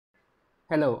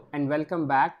Hello and welcome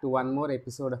back to one more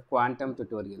episode of Quantum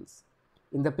Tutorials.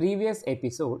 In the previous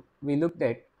episode, we looked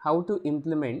at how to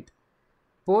implement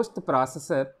post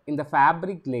processor in the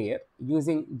fabric layer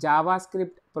using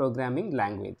JavaScript programming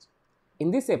language.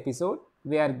 In this episode,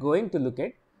 we are going to look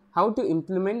at how to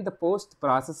implement the post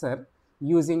processor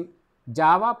using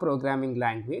Java programming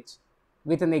language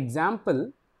with an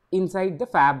example inside the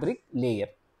fabric layer.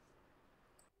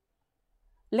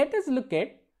 Let us look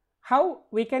at how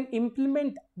we can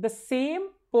implement the same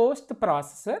post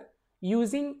processor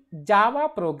using Java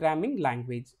programming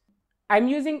language. I am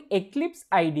using Eclipse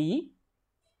IDE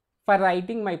for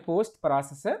writing my post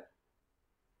processor.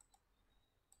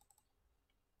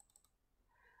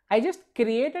 I just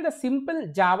created a simple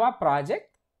Java project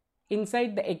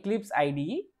inside the Eclipse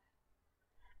IDE,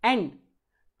 and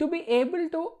to be able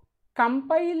to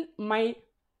compile my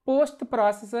post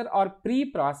processor or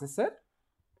pre-processor,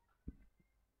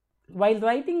 while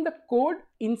writing the code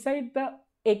inside the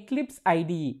Eclipse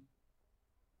IDE,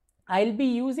 I'll be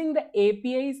using the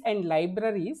APIs and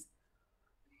libraries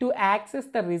to access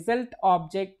the result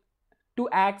object, to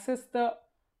access the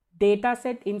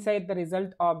dataset inside the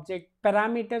result object,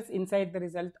 parameters inside the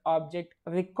result object,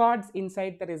 records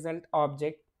inside the result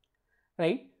object,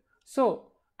 right?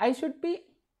 So I should be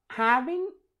having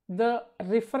the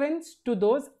reference to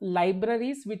those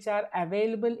libraries which are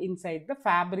available inside the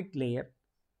fabric layer.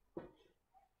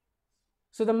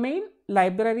 So the main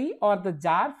library or the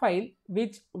jar file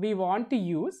which we want to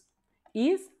use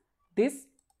is this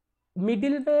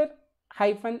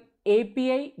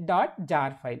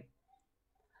middleware-api.jar file.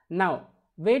 Now,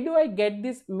 where do I get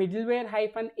this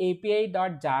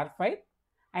middleware-api.jar file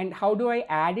and how do I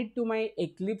add it to my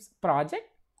Eclipse project?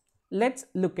 Let's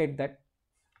look at that.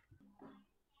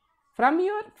 From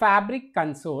your Fabric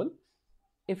console,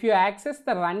 if you access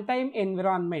the runtime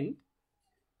environment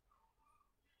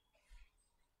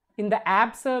in the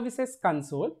App Services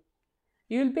console,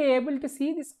 you will be able to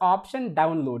see this option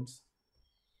Downloads.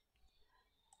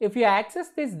 If you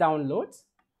access these downloads,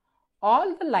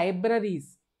 all the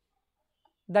libraries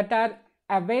that are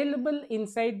available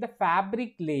inside the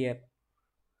fabric layer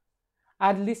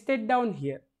are listed down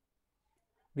here,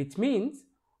 which means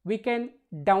we can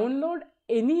download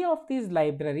any of these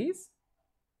libraries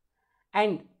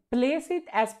and place it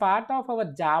as part of our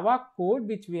Java code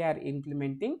which we are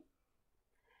implementing,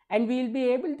 and we will be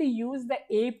able to use the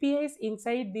APIs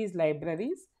inside these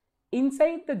libraries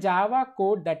inside the Java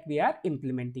code that we are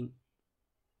implementing.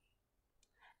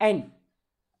 And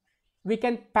we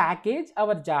can package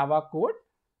our Java code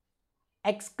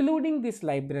excluding this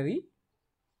library,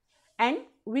 and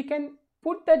we can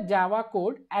put the Java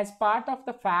code as part of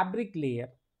the fabric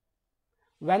layer.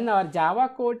 When our Java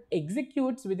code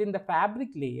executes within the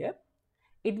fabric layer,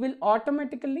 it will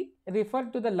automatically refer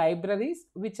to the libraries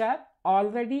which are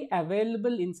already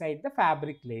available inside the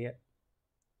fabric layer.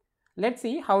 Let's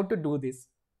see how to do this.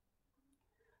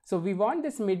 So we want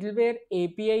this middleware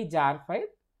API jar file.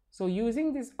 So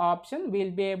using this option, we'll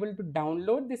be able to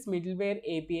download this middleware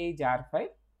API jar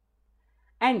file,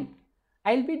 and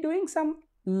I'll be doing some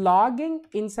logging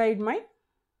inside my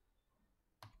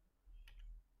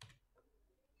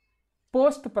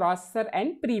post processor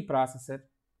and pre-processor.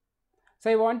 So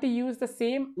I want to use the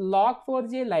same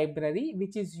log4j library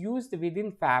which is used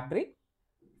within Fabric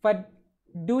for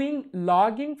doing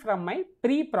logging from my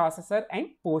pre-processor and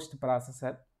post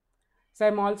processor. So I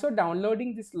am also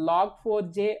downloading this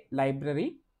log4j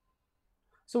library.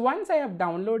 So once I have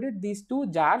downloaded these two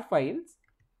jar files,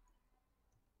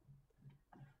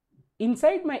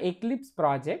 inside my Eclipse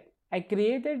project, I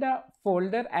created a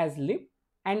folder as lib,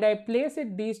 and I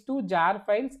placed these two jar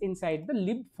files inside the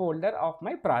lib folder of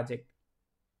my project.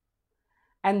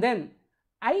 And then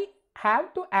I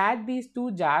have to add these two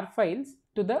jar files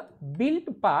to the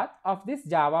build path of this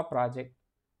Java project.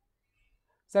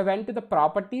 So I went to the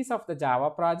properties of the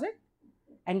Java project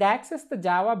and access the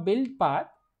Java build path,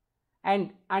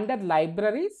 and under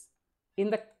libraries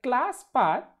in the class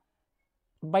path,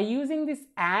 by using this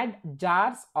add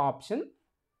jars option,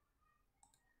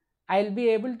 I will be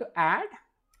able to add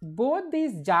both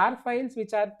these jar files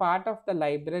which are part of the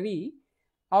library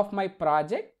of my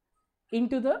project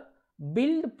into the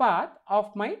build path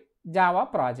of my Java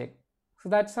project. So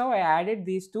that's how I added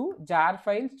these two jar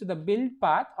files to the build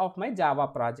path of my Java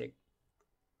project.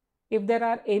 If there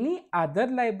are any other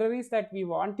libraries that we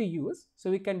want to use,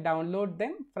 so we can download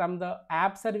them from the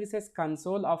App Services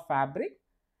console of Fabric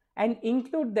and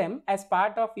include them as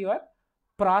part of your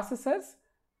processor's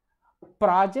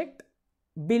project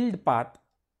build path.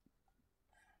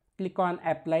 Click on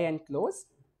Apply and Close.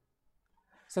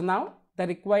 So now the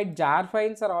required jar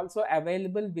files are also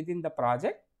available within the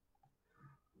project.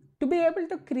 To be able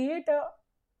to create a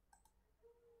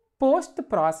post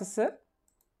processor,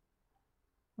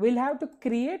 we'll have to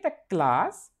create a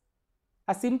class,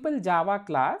 a simple Java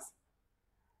class,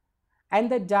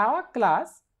 and the Java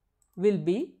class will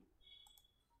be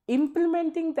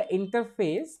implementing the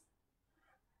interface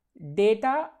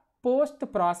data post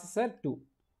processor 2.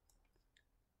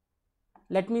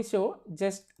 Let me show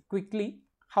just quickly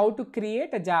how to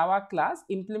create a Java class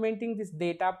implementing this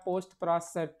data post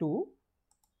processor 2.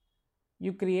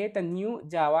 You create a new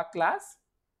Java class.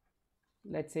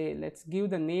 Let's give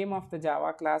the name of the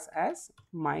Java class as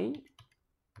my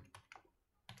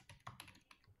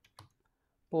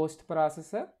post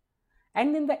processor,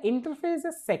 and in the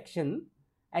interfaces section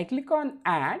I click on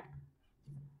add.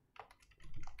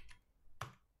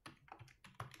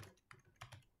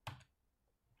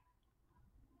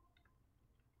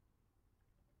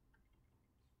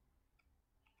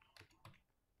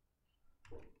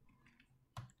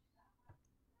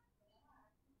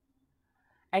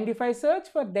 And if I search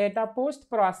for data post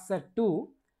processor 2,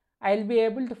 I'll be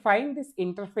able to find this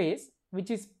interface which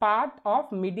is part of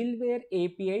middleware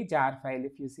API jar file,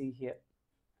 if you see here.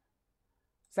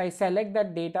 So I select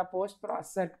that data post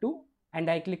processor 2 and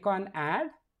I click on add,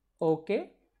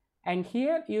 OK. And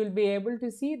here you will be able to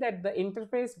see that the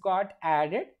interface got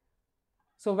added.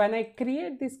 So when I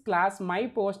create this class my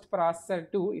post processor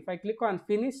 2, if I click on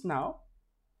finish now,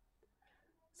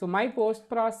 so my post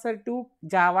processor 2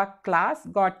 Java class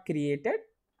got created.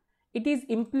 It is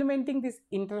implementing this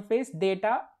interface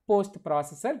data post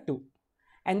processor 2.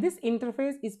 And this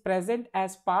interface is present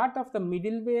as part of the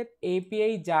middleware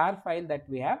API jar file that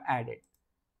we have added.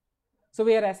 So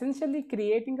we are essentially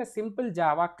creating a simple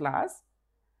Java class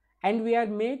and we are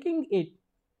making it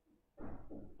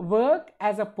work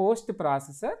as a post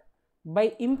processor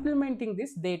by implementing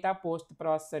this data post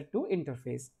processor 2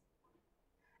 interface.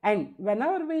 And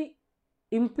whenever we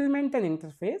implement an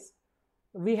interface,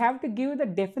 we have to give the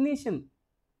definition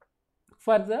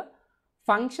for the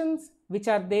functions which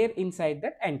are there inside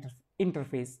that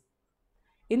interface.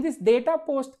 In this data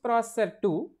post processor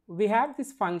 2, we have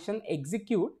this function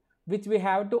execute, which we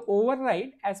have to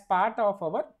override as part of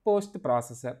our post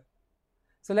processor.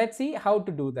 So let's see how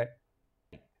to do that.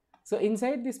 So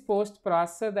inside this post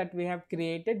processor that we have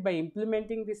created by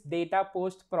implementing this data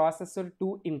post processor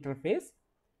 2 interface,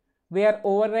 we are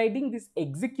overriding this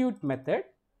execute method.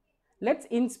 Let's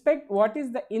inspect what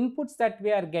is the inputs that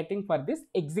we are getting for this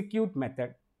execute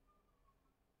method.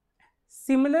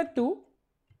 Similar to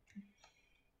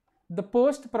the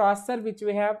post processor which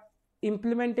we have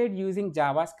implemented using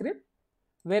JavaScript,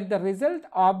 where the result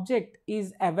object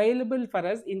is available for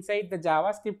us inside the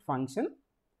JavaScript function.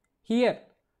 Here,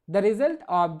 the result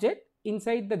object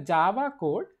inside the Java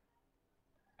code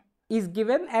is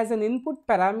given as an input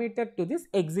parameter to this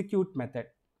execute method.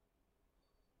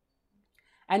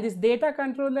 And this data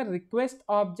controller request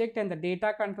object and the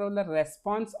data controller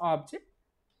response object,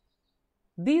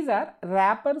 these are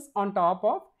wrappers on top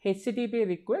of HTTP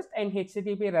request and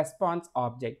HTTP response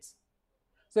objects.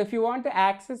 So if you want to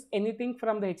access anything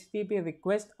from the HTTP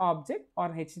request object or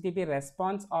HTTP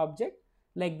response object,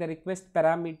 like the request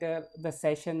parameter, the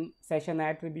session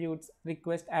attributes,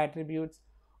 request attributes,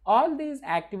 all these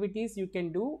activities you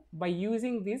can do by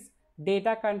using this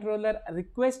data controller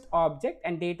request object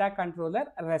and data controller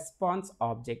response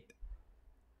object.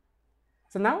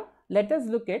 So now let us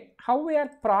look at how we are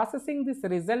processing this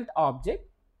result object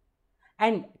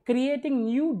and creating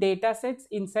new data sets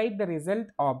inside the result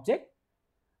object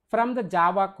from the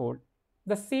Java code.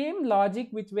 The same logic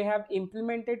which we have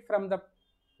implemented from the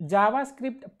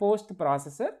JavaScript post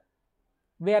processor,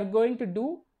 we are going to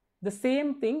do the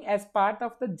same thing as part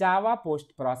of the Java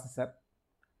post processor.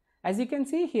 As you can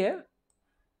see here,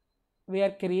 we are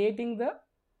creating the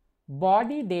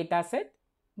body data set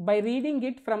by reading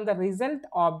it from the result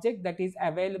object that is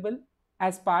available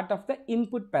as part of the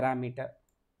input parameter.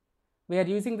 We are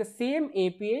using the same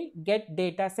API get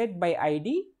dataset by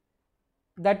ID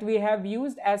that we have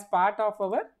used as part of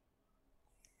our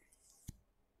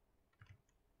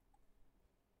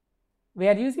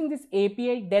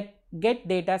get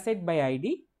dataset by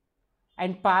ID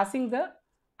and passing the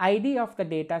ID of the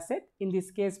dataset, in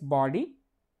this case body,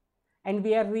 and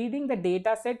we are reading the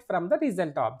dataset from the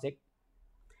result object.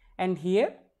 And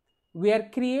here we are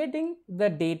creating the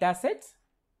datasets,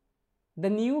 the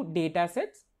new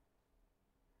datasets.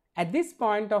 At this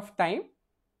point of time,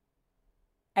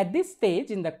 at this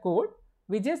stage in the code,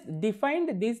 we just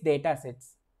defined these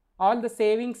datasets. All the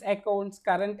savings accounts,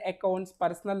 current accounts,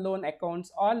 personal loan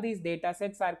accounts, all these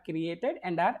datasets are created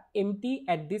and are empty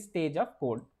at this stage of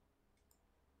code.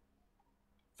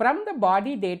 from the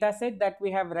body dataset that we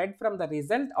have read from the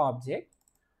result object,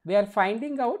 we are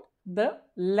finding out the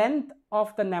length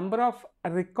of the number of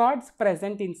records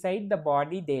present inside the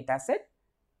body dataset.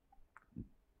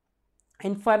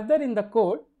 And further in the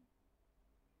code,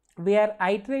 we are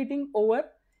iterating over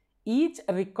each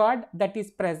record that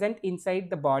is present inside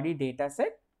the body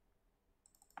dataset,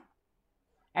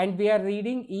 and we are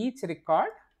reading each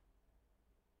record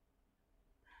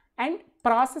and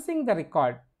processing the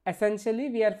record. Essentially,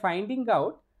 we are finding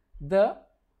out the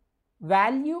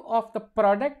value of the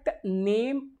product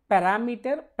name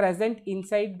parameter present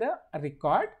inside the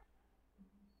record.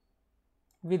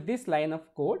 With this line of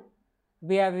code,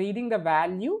 we are reading the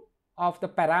value of the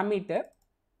parameter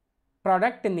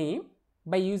product name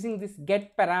by using this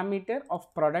get parameter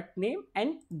of product name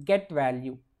and get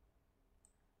value.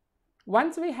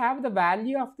 Once we have the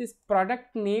value of this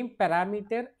product name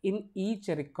parameter in each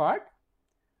record,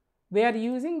 we are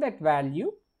using that value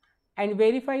and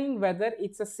verifying whether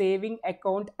it's a saving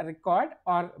account record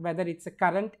or whether it's a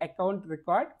current account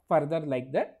record, further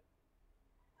like that,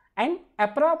 and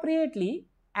appropriately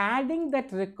adding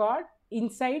that record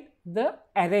inside the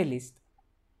array list.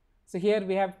 So here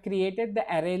we have created the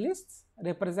array lists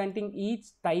representing each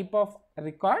type of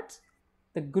records,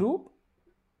 the group,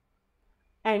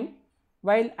 and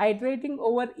while iterating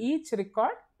over each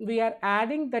record, we are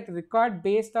adding that record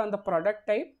based on the product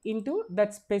type into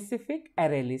that specific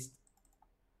array list.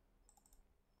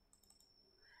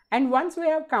 And once we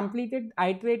have completed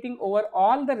iterating over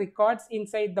all the records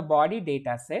inside the body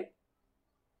data set,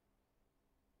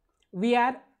 we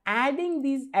are adding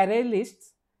these array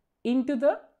lists into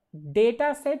the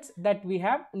data sets that we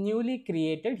have newly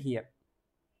created here.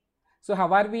 So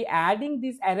how are we adding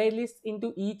these array lists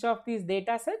into each of these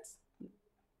data sets?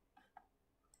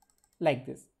 Like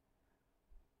this.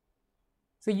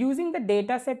 So using the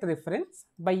dataset reference,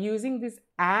 by using this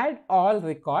add all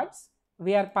records,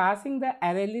 we are passing the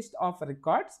array list of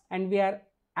records and we are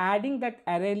adding that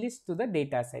array list to the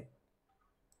dataset.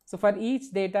 So for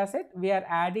each dataset, we are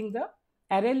adding the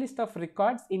array list of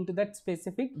records into that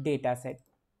specific dataset.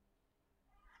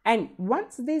 And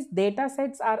once these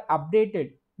datasets are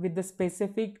updated with the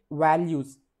specific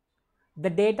values,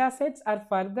 the datasets are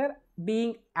further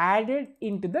being added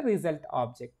into the result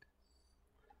object.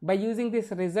 By using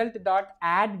this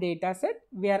result.add dataset,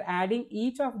 we are adding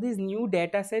each of these new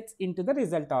datasets into the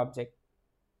result object.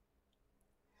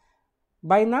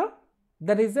 By now,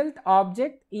 the result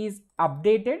object is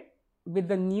updated with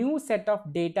the new set of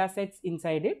datasets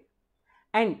inside it.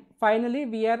 And finally,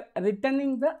 we are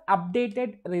returning the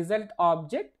updated result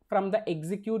object from the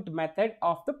execute method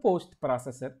of the post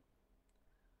processor.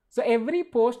 So every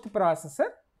post processor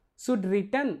should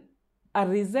return a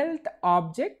result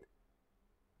object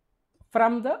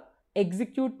from the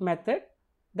execute method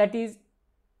that is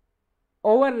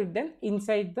overridden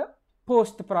inside the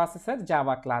post processor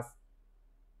Java class.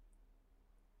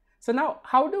 So now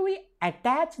how do we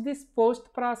attach this post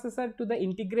processor to the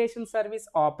integration service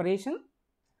operation?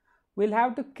 We'll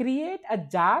have to create a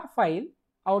jar file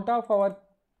out of our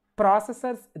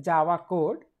processor's Java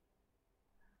code.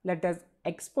 Let us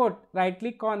export, right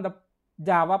click on the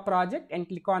Java project and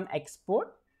click on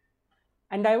export.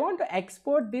 And I want to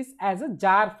export this as a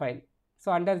jar file.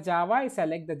 So under Java, I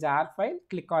select the jar file,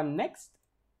 click on next.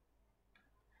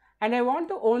 And I want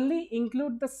to only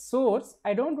include the source.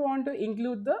 I don't want to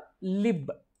include the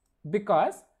lib,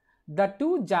 because the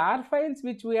two jar files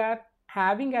which we are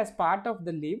having as part of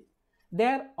the lib, they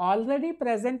are already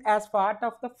present as part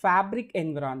of the Fabric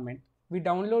environment. We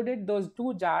downloaded those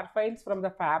two jar files from the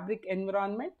Fabric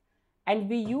environment and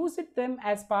we used them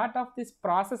as part of this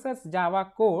processor's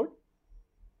Java code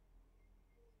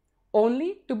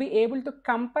only to be able to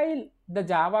compile the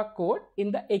Java code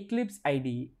in the Eclipse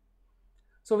IDE.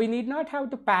 So we need not have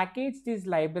to package these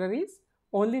libraries.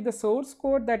 Only the source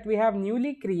code that we have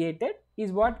newly created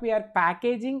is what we are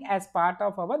packaging as part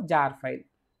of our jar file.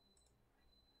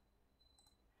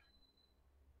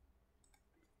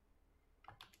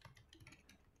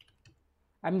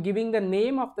 I'm giving the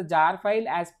name of the jar file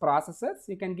as processors.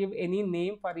 You can give any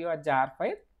name for your jar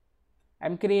file.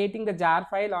 I'm creating the jar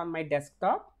file on my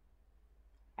desktop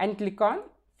and click on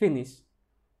finish.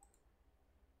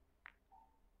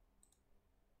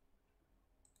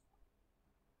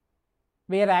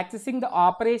 We are accessing the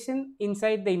operation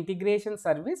inside the integration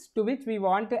service to which we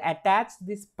want to attach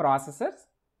these processors.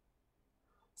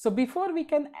 So before we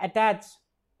can attach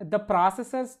the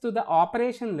processors to the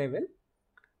operation level,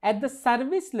 at the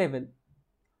service level,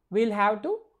 we'll have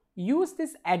to use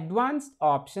this advanced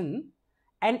option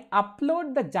and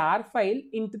upload the jar file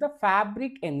into the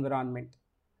Fabric environment.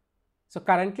 So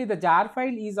currently the jar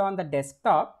file is on the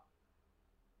desktop.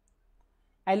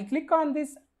 I'll click on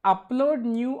this upload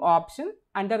new option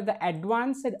under the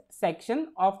advanced section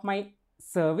of my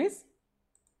service,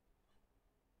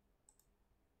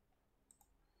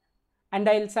 and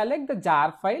I'll select the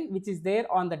jar file which is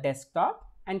there on the desktop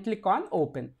and click on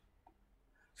open.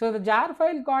 So the jar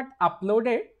file got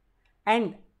uploaded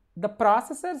and the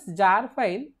processor's jar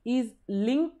file is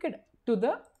linked to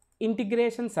the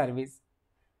integration service.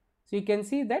 So you can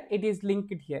see that it is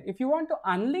linked here. If you want to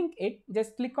unlink it,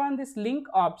 just click on this link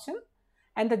option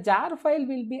and the jar file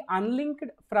will be unlinked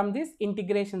from this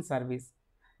integration service.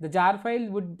 The jar file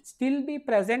would still be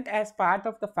present as part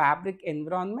of the Fabric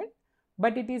environment,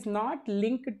 but it is not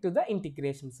linked to the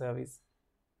integration service.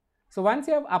 So once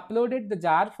you have uploaded the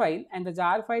jar file and the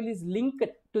jar file is linked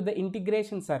to the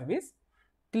integration service,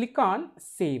 click on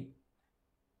save.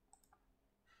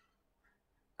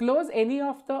 Close any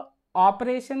of the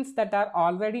operations that are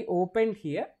already opened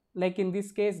here, like in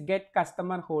this case get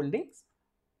customer holdings,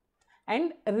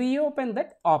 and reopen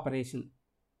that operation.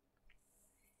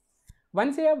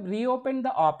 Once you have reopened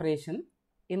the operation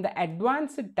in the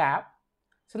advanced tab,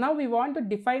 so now we want to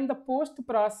define the post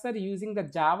processor using the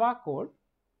Java code.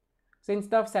 So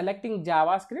instead of selecting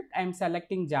JavaScript, I am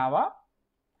selecting Java,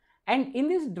 and in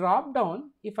this drop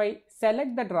down, if I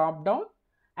select the drop down,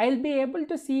 I will be able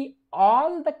to see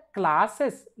all the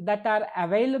classes that are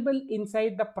available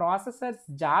inside the processor's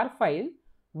jar file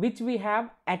which we have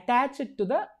attached to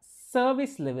the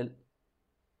service level.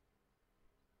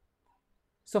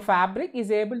 So Fabric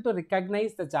is able to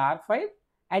recognize the jar file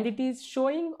and it is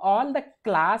showing all the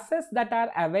classes that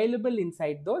are available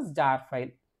inside those jar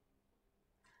file.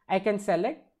 I can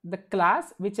select the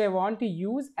class which I want to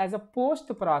use as a post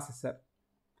processor.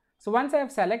 So once I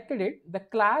have selected it, the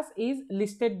class is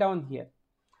listed down here,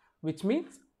 which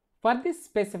means for this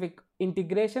specific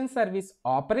integration service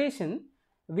operation,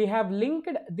 we have linked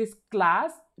this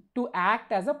class to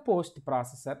act as a post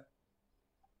processor.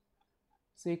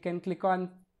 So you can click on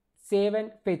save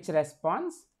and fetch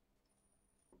response.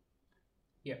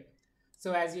 Here.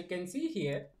 So as you can see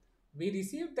here, we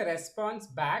received the response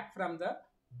back from the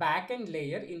backend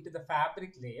layer into the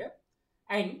Fabric layer,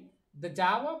 and the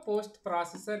Java post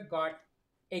processor got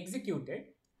executed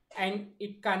and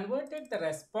it converted the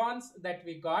response that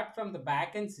we got from the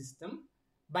backend system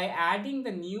by adding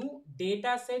the new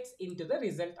data sets into the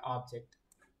result object.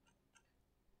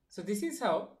 So this is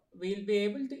how we will be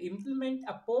able to implement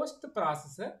a post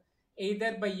processor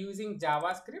either by using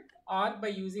JavaScript or by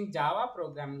using Java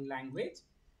programming language,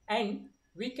 and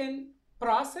we can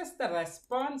process the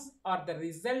response or the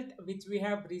result which we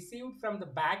have received from the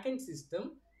backend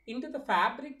system into the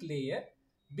Fabric layer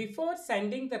before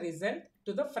sending the result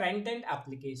to the front-end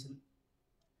application.